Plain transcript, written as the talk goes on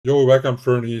Yo, welcome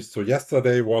Thronies. So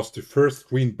yesterday was the first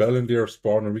Queen Bellandir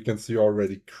spawn and we can see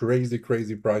already crazy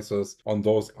prices on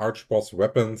those Archboss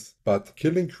weapons. But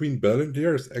killing Queen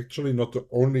Bellandir is actually not the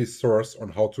only source on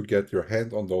how to get your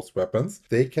hand on those weapons.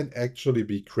 They can actually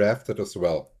be crafted as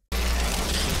well.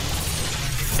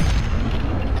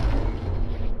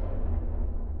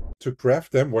 To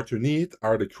craft them, what you need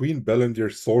are the Queen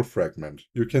Bellandir Soul Fragment.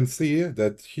 You can see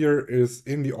that here is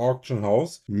in the auction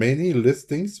house many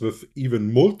listings with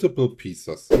even multiple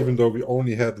pieces, even though we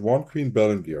only had one Queen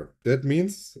Bellandir. That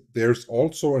means there's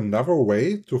also another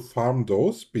way to farm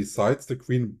those besides the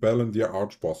Queen Bellandir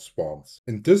Archboss spawns.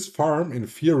 And this farm in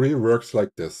theory works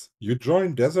like this. You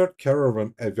join Desert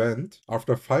Caravan event.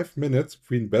 After 5 minutes,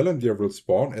 Queen Bellandir will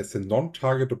spawn as a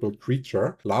non-targetable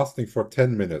creature lasting for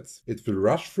 10 minutes. It will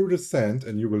rush through the sand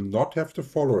and you will not have to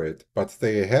follow it, but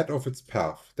stay ahead of its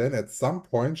path. Then at some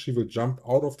point she will jump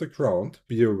out of the ground.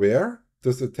 Be aware,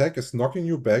 this attack is knocking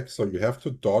you back, so you have to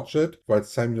dodge it while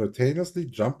simultaneously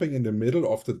jumping in the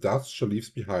middle of the dust she leaves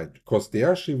behind. Cause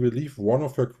there she will leave one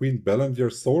of her Queen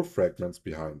Bellandir Soul Fragments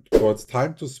behind. So it's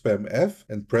time to spam F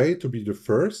and pray to be the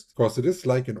first, cause it is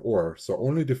like an ore, so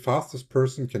only the fastest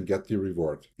person can get the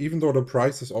reward. Even though the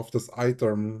prices of this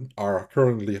item are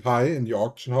currently high in the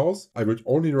auction house, I would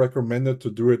only recommend it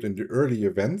to do it in the early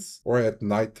events or at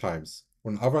night times.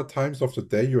 On other times of the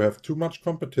day you have too much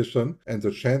competition and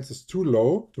the chance is too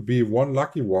low to be one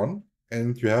lucky one,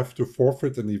 and you have to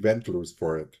forfeit an event loose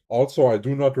for it. Also, I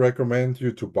do not recommend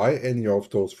you to buy any of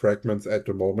those fragments at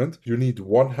the moment. You need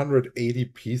 180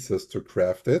 pieces to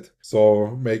craft it, so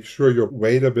make sure you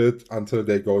wait a bit until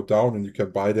they go down and you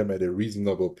can buy them at a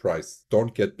reasonable price.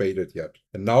 Don't get baited yet.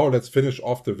 And now let's finish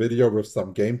off the video with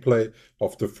some gameplay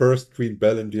of the first Queen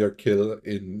Bellandir kill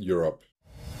in Europe.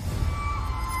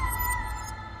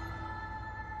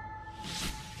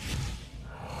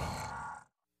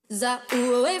 Za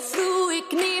uwe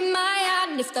fruik ni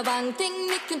maya nifta bang ting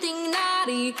nikunting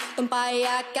nari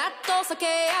tumpaya katos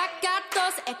ake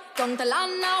akatos ekon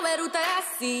talana weruta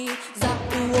asi. Za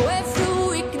uwe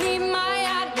fruik ni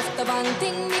maya nifta bang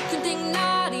ting